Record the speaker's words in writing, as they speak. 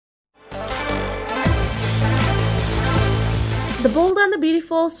The Bold and the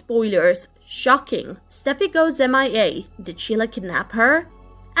Beautiful spoilers. Shocking. Steffy goes MIA. Did Sheila kidnap her?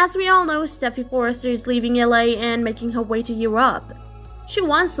 As we all know, Steffy Forrester is leaving LA and making her way to Europe. She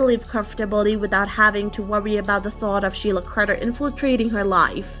wants to live comfortably without having to worry about the thought of Sheila Carter infiltrating her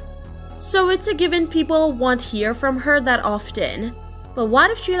life. So it's a given people won't hear from her that often. But what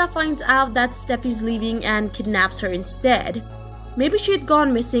if Sheila finds out that Steffy's leaving and kidnaps her instead? Maybe she had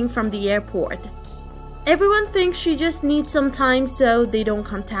gone missing from the airport. Everyone thinks she just needs some time, so they don't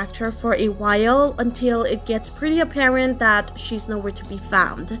contact her for a while until it gets pretty apparent that she's nowhere to be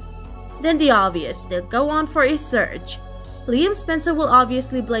found. Then the obvious, they'll go on for a search. Liam Spencer will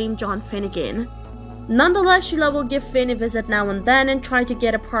obviously blame John Finnegan. Nonetheless, Sheila will give Finn a visit now and then and try to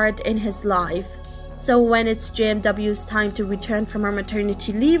get a part in his life. So when it's JMW's time to return from her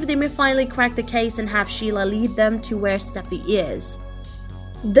maternity leave, they may finally crack the case and have Sheila lead them to where Steffy is.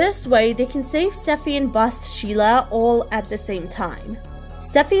 This way, they can save Steffy and bust Sheila all at the same time.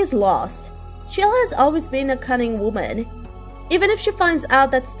 Steffy is lost. Sheila has always been a cunning woman. Even if she finds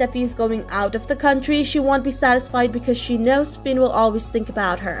out that Steffy is going out of the country, she won't be satisfied because she knows Finn will always think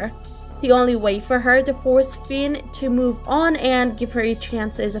about her. The only way for her to force Finn to move on and give her a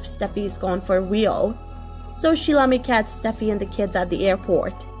chance is if Steffy is gone for real. So Sheila may catch Steffy and the kids at the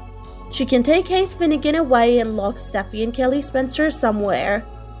airport. She can take Hayes Finnegan away and lock Steffy and Kelly Spencer somewhere.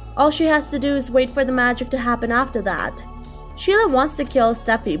 All she has to do is wait for the magic to happen after that. Sheila wants to kill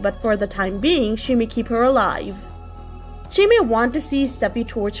Steffy, but for the time being, she may keep her alive. She may want to see Steffy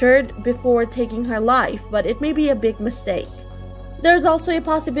tortured before taking her life, but it may be a big mistake. There's also a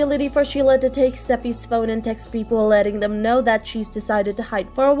possibility for Sheila to take Steffy's phone and text people letting them know that she's decided to hide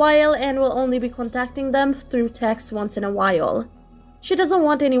for a while and will only be contacting them through text once in a while. She doesn't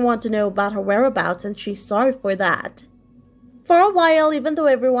want anyone to know about her whereabouts and she's sorry for that. For a while, even though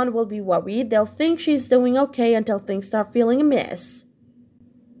everyone will be worried, they'll think she's doing okay until things start feeling amiss.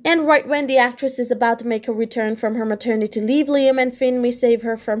 And right when the actress is about to make her return from her maternity leave, Liam and Finn may save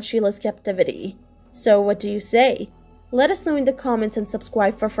her from Sheila's captivity. So what do you say? Let us know in the comments and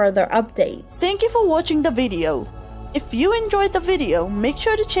subscribe for further updates. Thank you for watching the video. If you enjoyed the video, make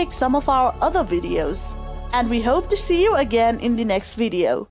sure to check some of our other videos. And we hope to see you again in the next video.